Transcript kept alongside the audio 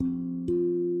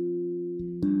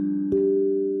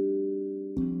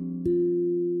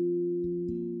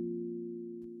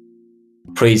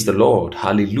Praise the Lord.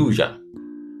 Hallelujah.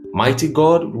 Mighty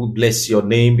God, we bless your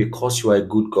name because you are a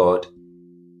good God.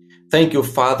 Thank you,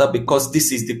 Father, because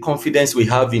this is the confidence we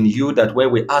have in you that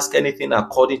when we ask anything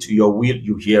according to your will,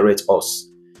 you hear it us.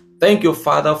 Thank you,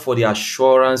 Father, for the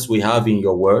assurance we have in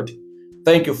your word.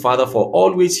 Thank you, Father, for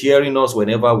always hearing us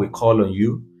whenever we call on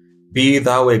you. Be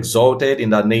thou exalted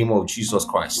in the name of Jesus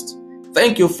Christ.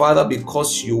 Thank you, Father,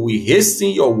 because you will hasten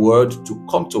your word to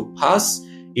come to pass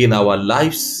in our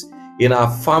lives, in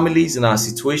our families, in our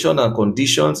situation and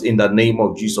conditions in the name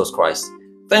of Jesus Christ.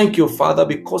 Thank you, Father,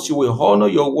 because you will honor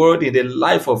your word in the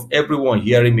life of everyone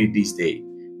hearing me this day.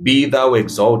 Be thou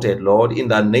exalted, Lord, in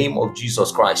the name of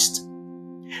Jesus Christ.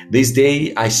 This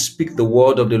day I speak the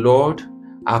word of the Lord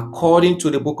according to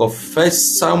the book of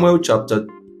 1Samuel chapter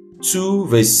 2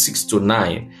 verse 6 to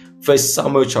 9.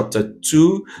 1Samuel chapter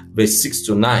 2 verse 6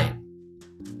 to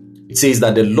 9. It says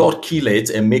that the Lord killeth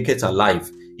and maketh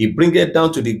alive. He bringeth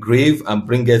down to the grave and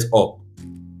bringeth up.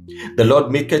 The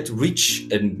Lord maketh rich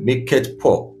and maketh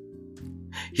poor.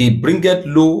 He bringeth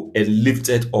low and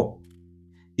lifteth up.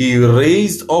 He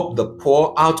raised up the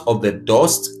poor out of the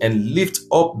dust and lift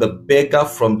up the beggar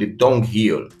from the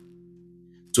dunghill,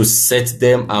 to set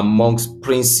them amongst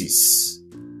princes,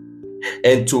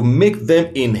 and to make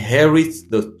them inherit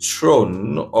the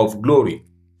throne of glory.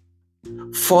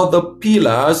 For the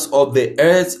pillars of the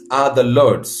earth are the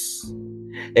Lord's,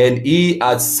 and he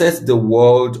hath set the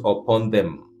world upon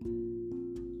them.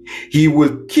 He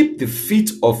will keep the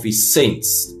feet of his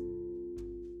saints,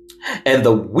 and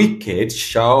the wicked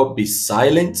shall be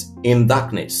silent in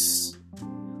darkness.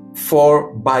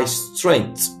 For by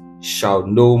strength shall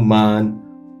no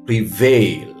man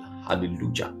prevail.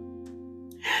 Hallelujah.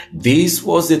 This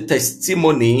was the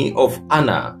testimony of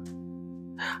Hannah.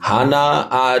 Hannah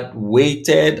had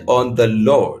waited on the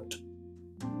Lord,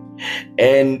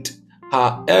 and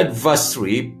her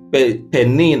adversary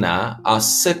Peninnah, her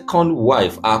second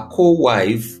wife, her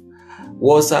co-wife,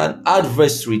 was an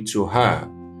adversary to her.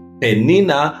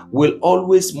 Peninnah will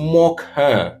always mock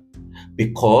her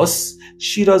because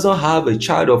she doesn't have a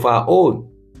child of her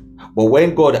own. But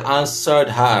when God answered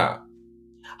her,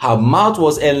 her mouth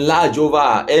was enlarged over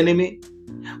her enemy,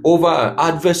 over her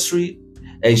adversary,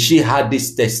 and she had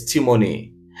this testimony.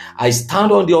 I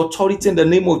stand on the authority in the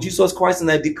name of Jesus Christ,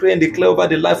 and I decree and declare over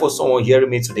the life of someone hearing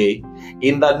me today.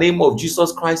 In the name of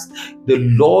Jesus Christ, the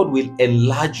Lord will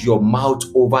enlarge your mouth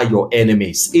over your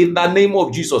enemies. In the name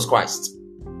of Jesus Christ.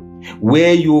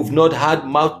 Where you've not had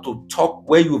mouth to talk,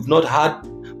 where you've not had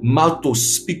mouth to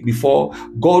speak before,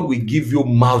 God will give you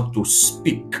mouth to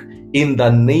speak in the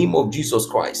name of Jesus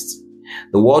Christ.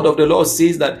 The word of the Lord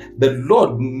says that the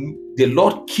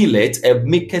Lord killeth and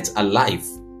maketh alive.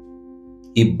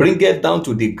 He bringeth down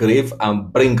to the grave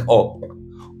and bring up.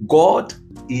 God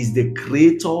is the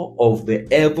creator of the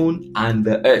heaven and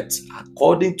the earth,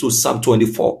 according to Psalm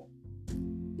 24.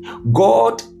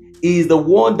 God is the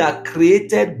one that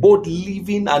created both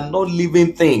living and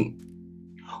non-living things.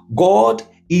 God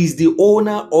is the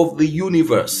owner of the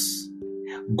universe.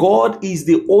 God is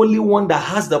the only one that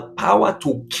has the power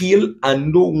to kill,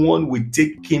 and no one will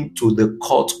take him to the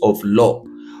court of law.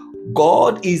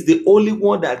 God is the only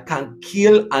one that can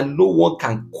kill, and no one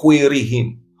can query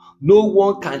him. No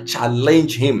one can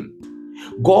challenge him.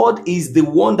 God is the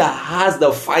one that has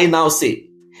the final say.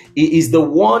 He is the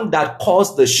one that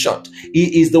calls the shot.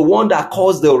 He is the one that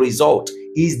calls the result.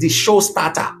 He is the show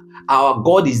starter. Our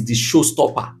God is the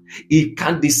showstopper. He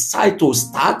can decide to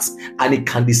start and he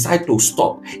can decide to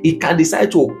stop. He can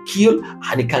decide to kill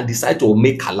and he can decide to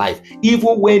make alive.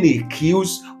 Even when he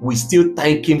kills, we still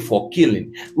thank him for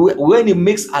killing. When he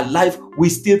makes alive, we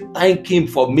still thank him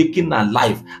for making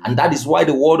alive. And that is why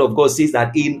the word of God says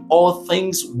that in all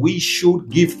things we should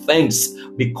give thanks,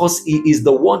 because he is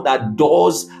the one that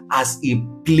does as he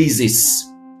pleases.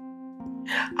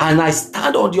 And I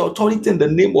stand on the authority in the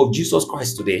name of Jesus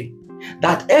Christ today,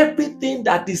 that everything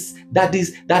that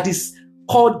is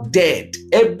called dead,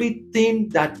 everything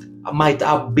that might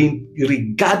have been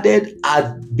regarded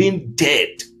as being dead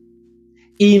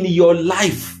in your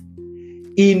life,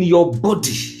 in your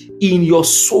body, in your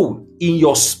soul, in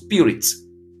your spirit,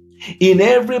 in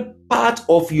every part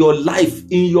of your life,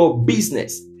 in your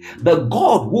business, the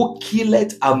God who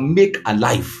killeth and make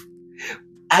alive,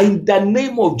 in the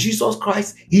name of Jesus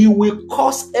Christ, he will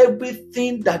cause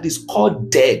everything that is called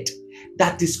dead,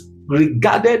 that is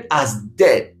regarded as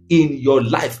dead in your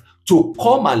life, to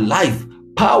come alive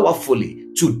powerfully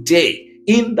today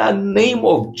in the name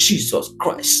of Jesus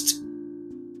Christ.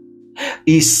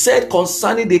 He said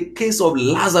concerning the case of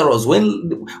Lazarus,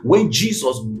 when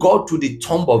Jesus got to the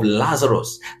tomb of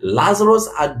Lazarus, Lazarus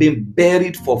had been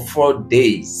buried for 4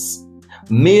 days.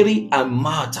 Mary and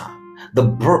Martha,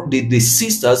 the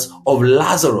sisters of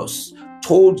Lazarus,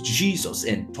 told Jesus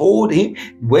and told him,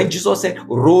 when Jesus said,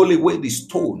 roll away the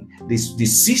stone, the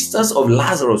sisters of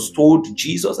Lazarus told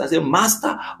Jesus and said,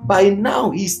 Master, by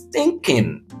now he's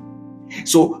thinking.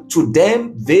 So to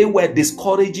them, they were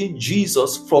discouraging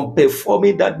Jesus from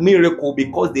performing that miracle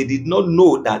because they did not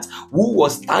know that who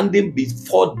was standing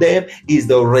before them is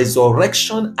the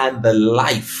resurrection and the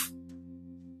life.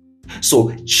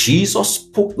 So Jesus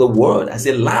spoke the word and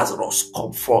said, Lazarus,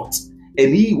 come forth.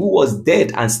 And he who was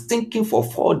dead and stinking for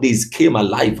 4 days came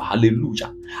alive.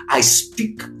 Hallelujah. I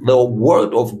speak the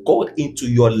word of God into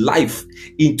your life,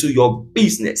 into your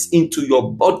business, into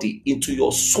your body, into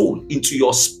your soul, into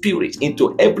your spirit,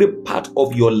 into every part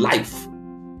of your life.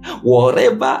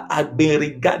 Whatever had been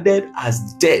regarded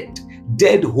as dead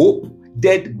hope,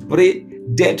 dead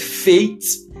brain, dead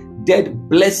faith, dead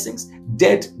blessings,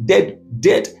 dead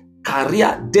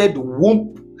career, dead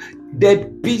womb,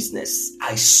 dead business,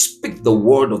 I speak the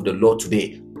word of the Lord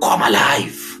today. Come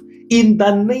alive in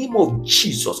the name of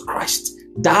Jesus Christ.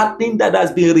 That thing that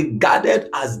has been regarded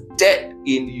as dead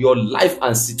in your life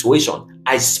and situation,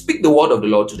 I speak the word of the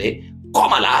Lord today.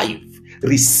 Come alive.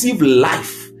 Receive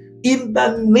life in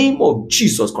the name of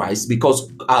Jesus Christ,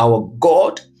 because our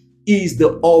God is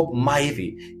the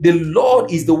Almighty. The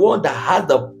Lord is the one that has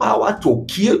the power to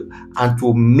kill and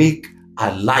to make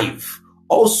alive.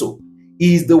 Also,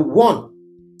 He is the one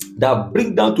that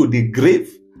bring down to the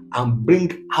grave and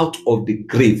bring out of the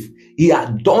grave. He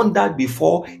had done that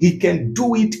before. He can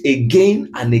do it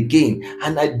again and again.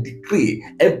 And I decree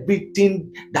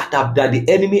everything that the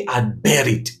enemy had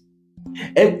buried,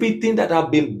 everything that have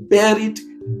been buried,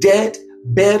 dead,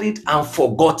 buried, and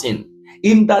forgotten,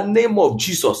 in the name of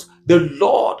Jesus, the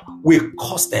Lord will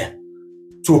cause them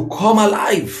to come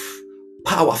alive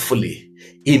powerfully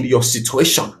in your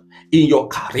situation, in your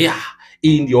career,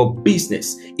 in your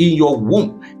business, in your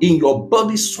womb, in your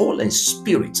body, soul, and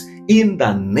spirit, in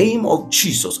the name of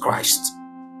Jesus Christ.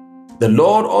 The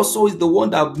Lord also is the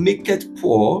one that maketh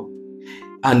poor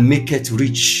and maketh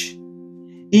rich.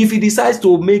 If He decides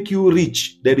to make you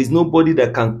rich, there is nobody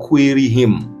that can query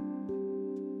Him.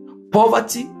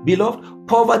 Poverty, beloved,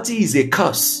 poverty is a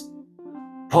curse.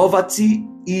 Poverty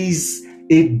is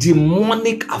a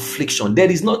demonic affliction. There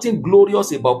is nothing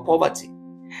glorious about poverty.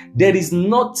 There is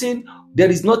nothing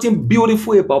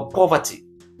beautiful about poverty.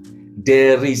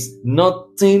 There is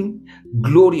nothing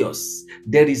glorious.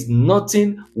 There is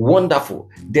nothing wonderful.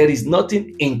 There is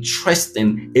nothing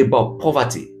interesting about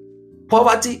poverty.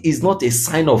 Poverty is not a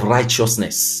sign of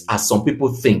righteousness, as some people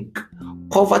think.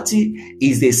 Poverty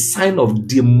is a sign of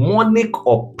demonic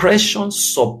oppression,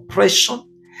 suppression.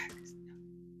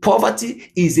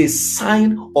 Poverty is a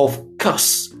sign of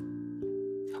curse.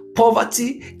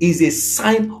 Poverty is a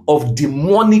sign of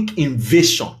demonic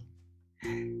invasion.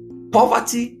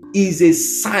 Poverty is a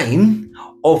sign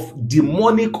of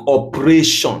demonic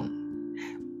operation.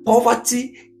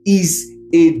 Poverty is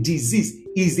a disease,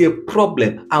 is a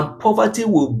problem, and poverty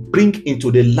will bring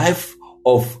into the life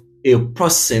of a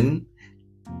person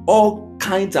all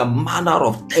kinds of manner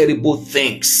of terrible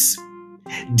things.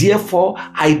 Therefore,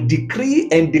 I decree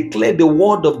and declare the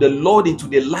word of the Lord into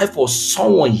the life of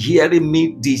someone hearing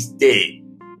me this day.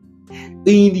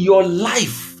 In your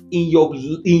life, in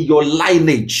your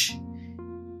lineage,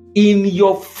 in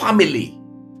your family,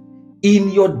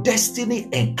 in your destiny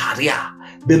and career,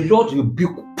 the Lord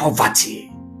rebuke poverty.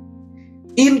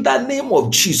 In the name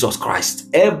of Jesus Christ,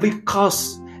 every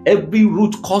curse, every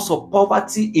root cause of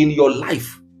poverty in your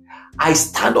life, I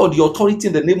stand on the authority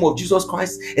in the name of Jesus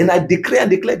Christ, and I declare and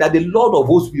declare that the Lord of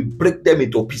hosts will break them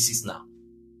into pieces now.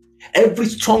 Every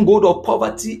stronghold of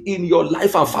poverty in your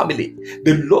life and family,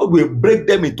 the Lord will break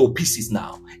them into pieces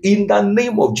now. In the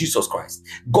name of Jesus Christ.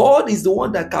 God is the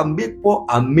one that can make poor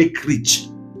and make rich.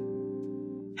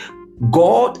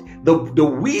 God, the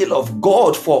will of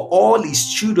God for all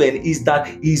His children is that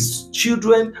His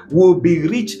children will be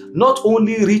rich. Not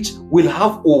only rich, will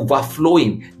have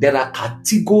overflowing. There are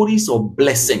categories of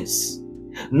blessings.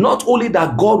 Not only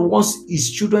that God wants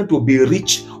His children to be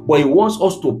rich, but He wants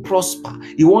us to prosper.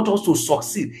 He wants us to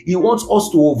succeed. He wants us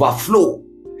to overflow.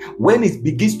 When it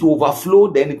begins to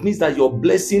overflow, then it means that your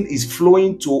blessing is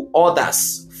flowing to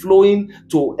others, flowing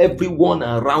to everyone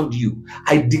around you.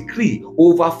 I decree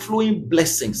overflowing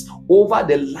blessings over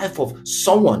the life of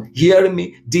someone hearing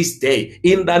me this day.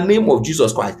 In the name of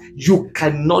Jesus Christ, you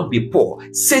cannot be poor.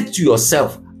 Say to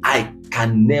yourself, I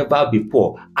can never be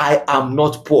poor. I am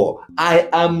not poor. I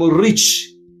am rich.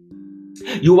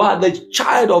 You are the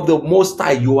child of the Most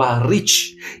High. You are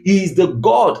rich. He is the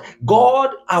God.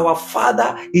 God, our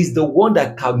Father, is the one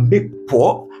that can make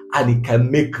poor and he can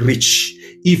make rich.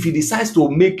 If he decides to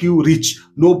make you rich,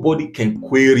 nobody can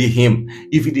query him.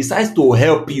 If he decides to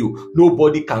help you,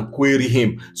 nobody can query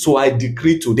him. So I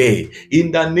decree today,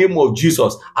 in the name of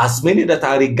Jesus, as many that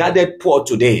are regarded poor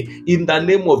today, in the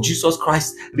name of Jesus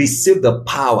Christ, receive the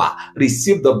power,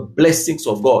 receive the blessings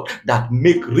of God that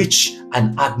make rich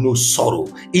and add no sorrow.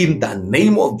 In the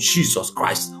name of Jesus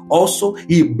Christ. Also,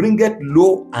 he bringeth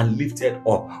low and lifted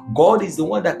up. God is the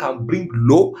one that can bring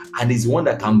low and is the one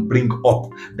that can bring up.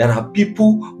 There are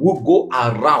people who go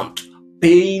around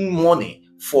paying money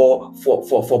for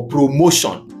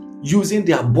promotion, using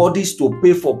their bodies to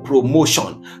pay for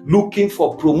promotion, looking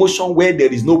for promotion where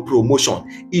there is no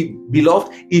promotion.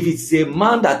 Beloved, if it's a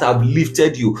man that have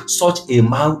lifted you, such a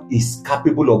man is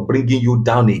capable of bringing you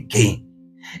down again.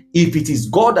 If it is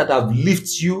God that have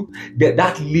lifted you,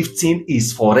 that lifting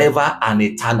is forever and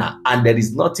eternal, and there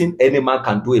is nothing any man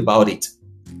can do about it.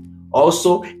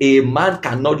 Also, a man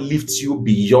cannot lift you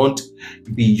beyond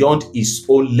his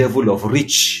own level of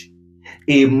reach.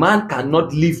 A man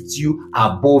cannot lift you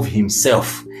above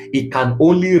himself. He can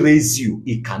only raise you.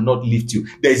 He cannot lift you.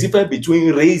 There is a difference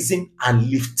between raising and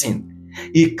lifting.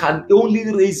 He can only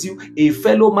raise you. A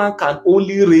fellow man can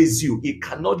only raise you. He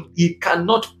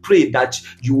cannot pray that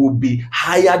you will be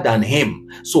higher than him.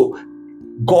 So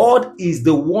God is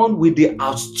the one with the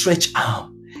outstretched arm.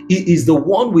 He is the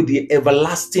one with the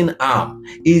everlasting arm.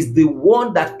 He is the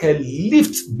one that can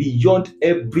lift beyond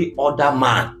every other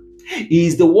man. He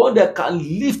is the one that can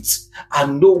lift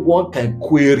and no one can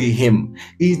query him.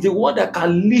 He is the one that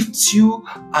can lift you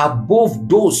above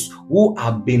those who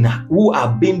have been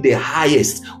the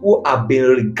highest, who have been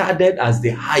regarded as the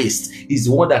highest. He is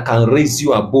the one that can raise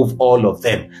you above all of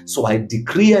them. So I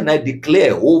decree and I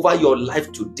declare over your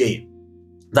life today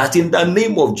that in the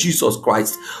name of Jesus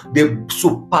Christ, the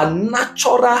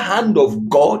supernatural hand of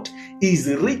God is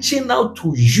reaching out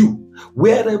to you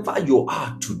wherever you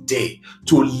are today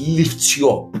to lift you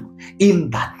up. In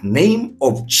that name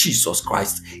of Jesus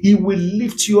Christ, he will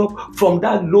lift you up from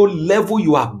that low level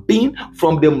you have been,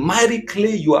 from the miry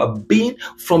clay you have been,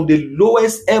 from the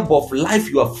lowest ebb of life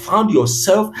you have found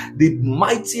yourself. The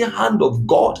mighty hand of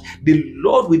God, the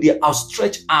Lord with the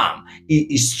outstretched arm, he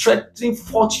is stretching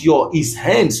forth his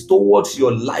hands towards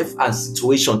your life and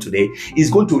situation today.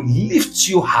 He's going to lift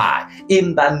you high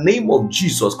in the name of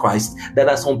Jesus Christ. There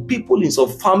are some people in some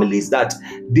families that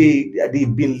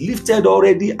they've been lifted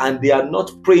already and they are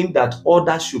not praying that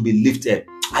others should be lifted.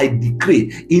 I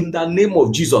decree in the name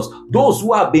of Jesus, those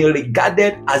who have been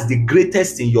regarded as the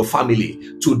greatest in your family,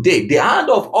 today the hand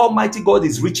of Almighty God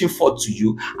is reaching forth to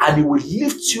you and he will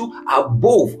lift you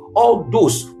above all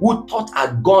those who thought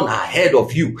had gone ahead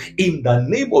of you. In the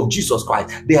name of Jesus Christ,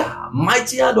 the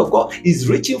mighty hand of God is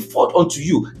reaching forth unto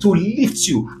you to lift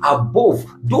you above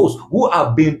those who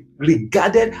have been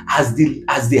regarded as the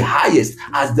highest,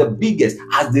 as the biggest,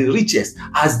 as the richest,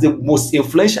 as the most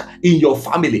influential in your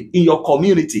family, in your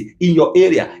community, in your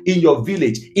area, in your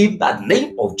village, in the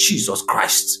name of Jesus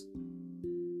Christ.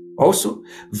 Also,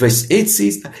 verse 8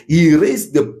 says, he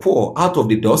raised the poor out of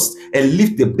the dust and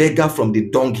lifted the beggar from the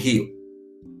dunghill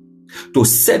to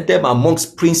set them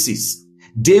amongst princes.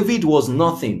 David was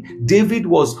nothing. David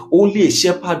was only a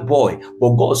shepherd boy,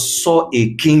 but God saw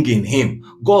a king in him.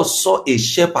 God saw a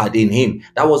shepherd in him.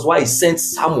 That was why he sent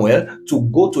Samuel to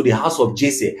go to the house of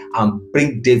Jesse and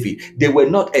bring David. They were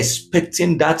not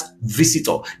expecting that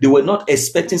visitor. They were not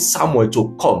expecting Samuel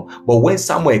to come. But when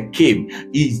Samuel came,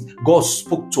 God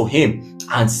spoke to him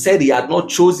and said he had not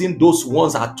chosen those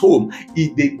ones at home.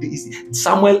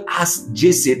 Samuel asked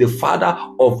Jesse, the father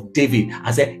of David,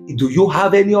 and said, do you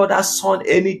have any other son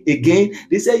again?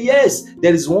 They said, yes,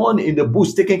 there is one in the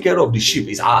bush taking care of the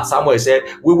sheep. Samuel said,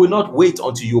 we will not wait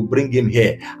until you bring him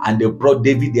here. And they brought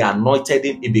David, they anointed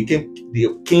him, he became the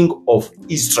king of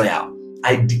Israel.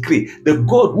 I decree the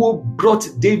God who brought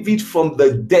David from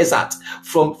the desert,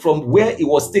 from where he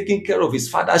was taking care of his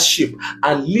father's sheep,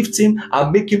 and lift him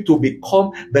and make him to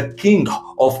become the king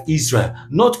of Israel.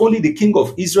 Not only the king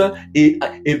of Israel,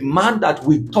 a man that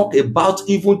we talk about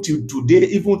even till today,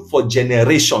 even for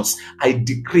generations. I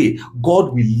decree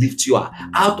God will lift you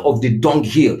out of the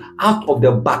dunghill, out of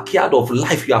the backyard of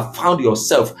life you have found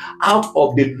yourself, out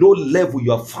of the low level you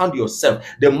have found yourself.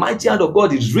 The mighty hand of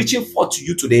God is reaching forth to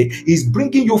you today. He's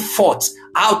bringing you forth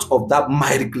out of that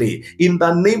mighty clay in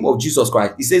the name of Jesus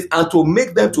Christ. He says, and to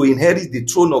make them to inherit the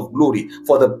throne of glory,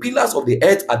 for the pillars of the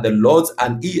earth are the Lord's,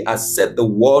 and he has set the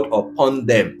word upon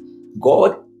them.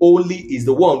 God only is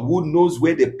the one who knows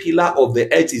where the pillar of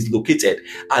the earth is located,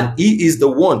 and he is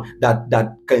the one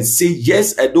that can say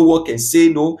yes and no one can say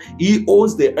no. He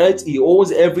owns the earth. He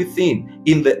owns everything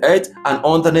in the earth and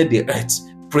underneath the earth.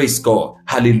 Praise God.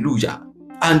 Hallelujah.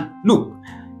 And look,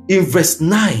 in verse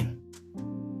 9,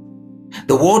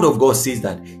 the word of God says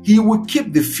that he will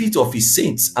keep the feet of his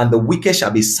saints, and the wicked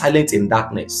shall be silent in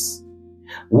darkness.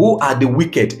 Who are the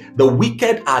wicked? The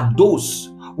wicked are those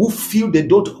who feel they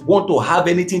don't want to have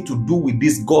anything to do with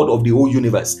this God of the whole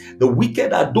universe. The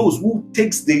wicked are those who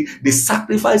takes the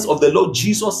sacrifice of the Lord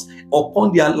Jesus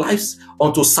upon their lives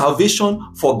unto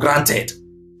salvation for granted.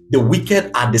 The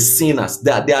wicked are the sinners.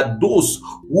 They are those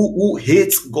who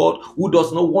hate God, who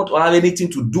does not want to have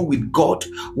anything to do with God,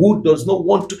 who does not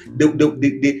want to,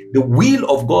 the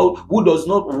will of God, who does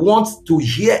not want to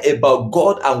hear about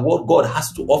God and what God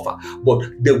has to offer.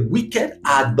 But the wicked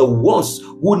are the ones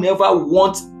who never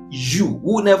want you,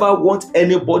 who never want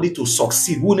anybody to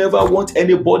succeed, who never want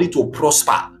anybody to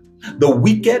prosper. The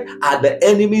wicked are the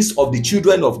enemies of the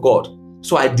children of God.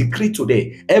 So I decree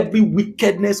today, every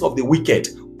wickedness of the wicked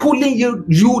pulling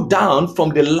you down from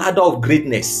the ladder of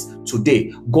greatness,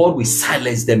 today, God will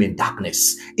silence them in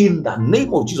darkness. In the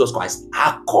name of Jesus Christ,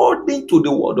 according to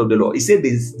the word of the Lord, he said,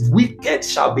 the wicked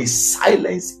shall be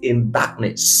silenced in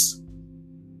darkness.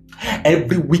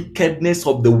 Every wickedness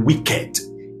of the wicked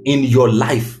in your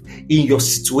life, in your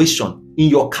situation, in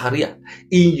your career,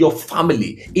 in your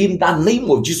family, in the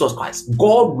name of Jesus Christ,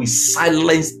 God will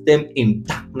silence them in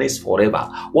darkness forever.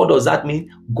 What does that mean?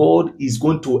 God is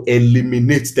going to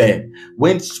eliminate them.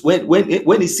 When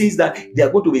he says that they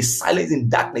are going to be silenced in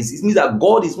darkness, it means that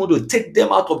God is going to take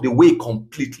them out of the way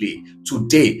completely.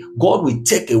 Today, God will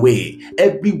take away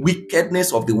every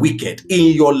wickedness of the wicked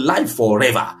in your life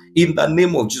forever, in the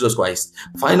name of Jesus Christ.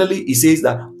 Finally, he says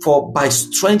that, for by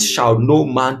strength shall no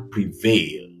man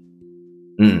prevail.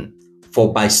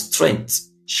 For by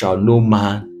strength shall no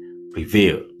man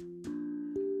prevail.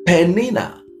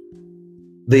 Peninnah,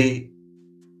 the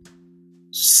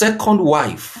second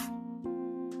wife,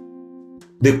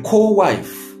 the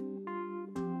co-wife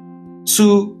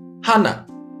to Hannah,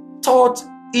 thought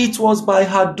it was by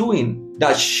her doing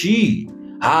that she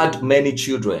had many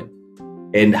children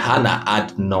and Hannah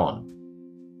had none.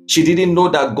 She didn't know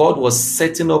that God was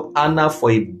setting up Hannah for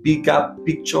a bigger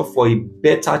picture, for a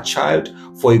better child,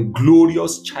 for a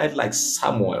glorious child like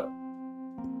Samuel.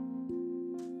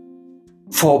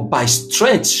 For by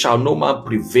strength shall no man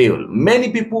prevail.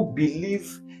 Many people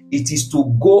believe it is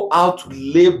to go out to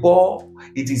labor.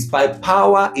 It is by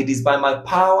power. It is by my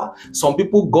power. Some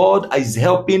people, God is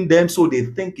helping them, so they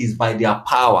think it's by their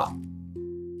power.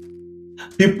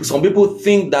 Some people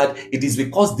think that it is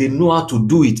because they know how to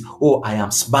do it. Oh, I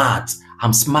am smart.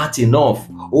 I'm smart enough.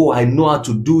 Oh, I know how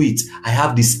to do it. I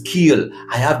have the skill.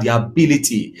 I have the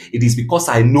ability. It is because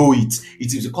I know it.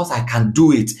 It is because I can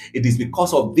do it. It is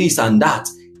because of this and that.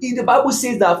 The Bible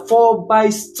says that, for by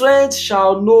strength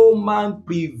shall no man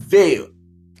prevail.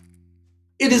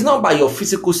 It is not by your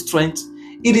physical strength.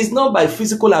 It is not by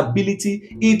physical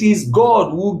ability. It is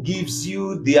God who gives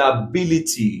you the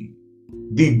ability,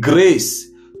 the grace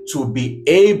to be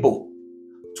able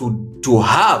to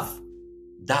have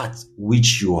that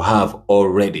which you have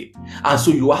already. And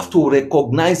so you have to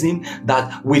recognize him,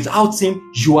 that without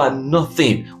him, you are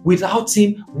nothing. Without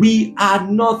him, we are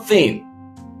nothing.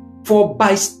 For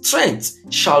by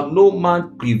strength shall no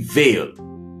man prevail.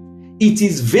 It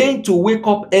is vain to wake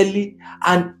up early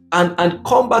and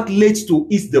come back late to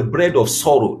eat the bread of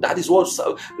sorrow. That is what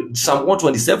Psalm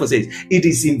 127 says. It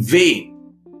is in vain.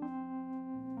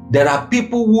 There are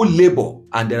people who labor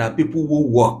and there are people who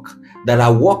work. There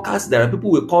are workers, there are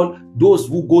people we call those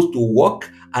who goes to work,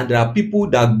 and there are people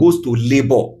that goes to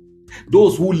labor.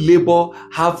 Those who labor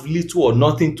have little or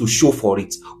nothing to show for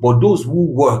it. But those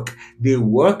who work, they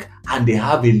work and they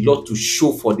have a lot to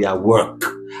show for their work.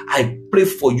 I pray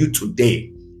for you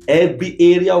today. Every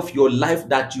area of your life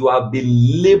that you have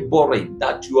been laboring,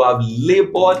 that you have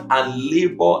labored and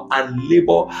labored and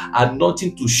labored and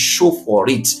nothing to show for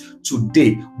it,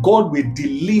 today God will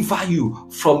deliver you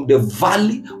from the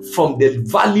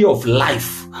valley of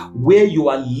life where you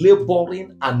are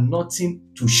laboring and nothing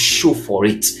to show for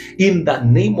it. In the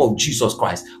name of Jesus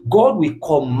Christ, God will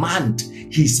command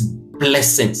his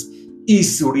blessings,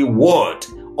 his reward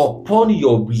upon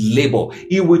your labor.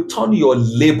 He will turn your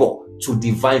labor to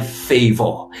divine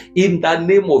favor. In the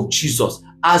name of Jesus,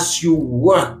 as you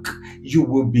work, you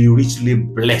will be richly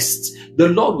blessed. The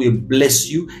Lord will bless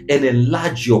you and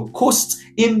enlarge your coast.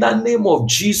 In the name of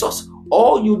Jesus,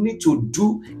 All you need to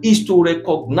do is to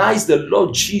recognize the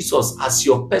Lord Jesus as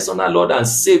your personal Lord and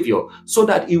Savior, so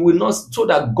that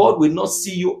God will not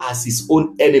see you as his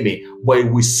own enemy, but he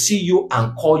will see you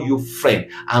and call you friend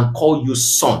and call you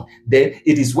son. Then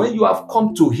it is when you have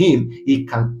come to him, he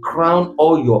can crown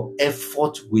all your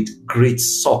effort with great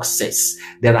success.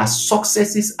 There are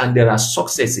successes and there are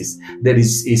successes. There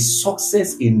is a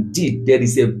success indeed. There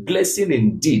is a blessing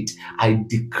indeed. I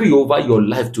decree over your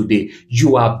life today,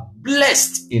 you are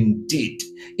blessed indeed.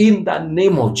 In the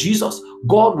name of Jesus,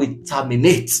 God will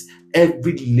terminate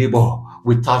every labor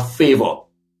without favor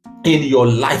in your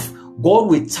life. God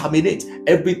will terminate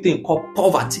everything called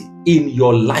poverty in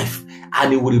your life,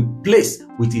 and he will replace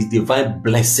with his divine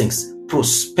blessings,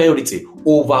 prosperity,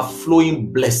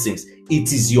 overflowing blessings.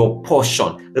 It is your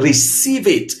portion. Receive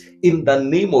it in the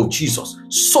name of Jesus.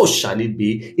 So shall it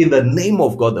be, in the name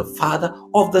of God the Father,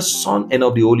 of the Son, and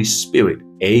of the Holy Spirit.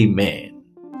 Amen.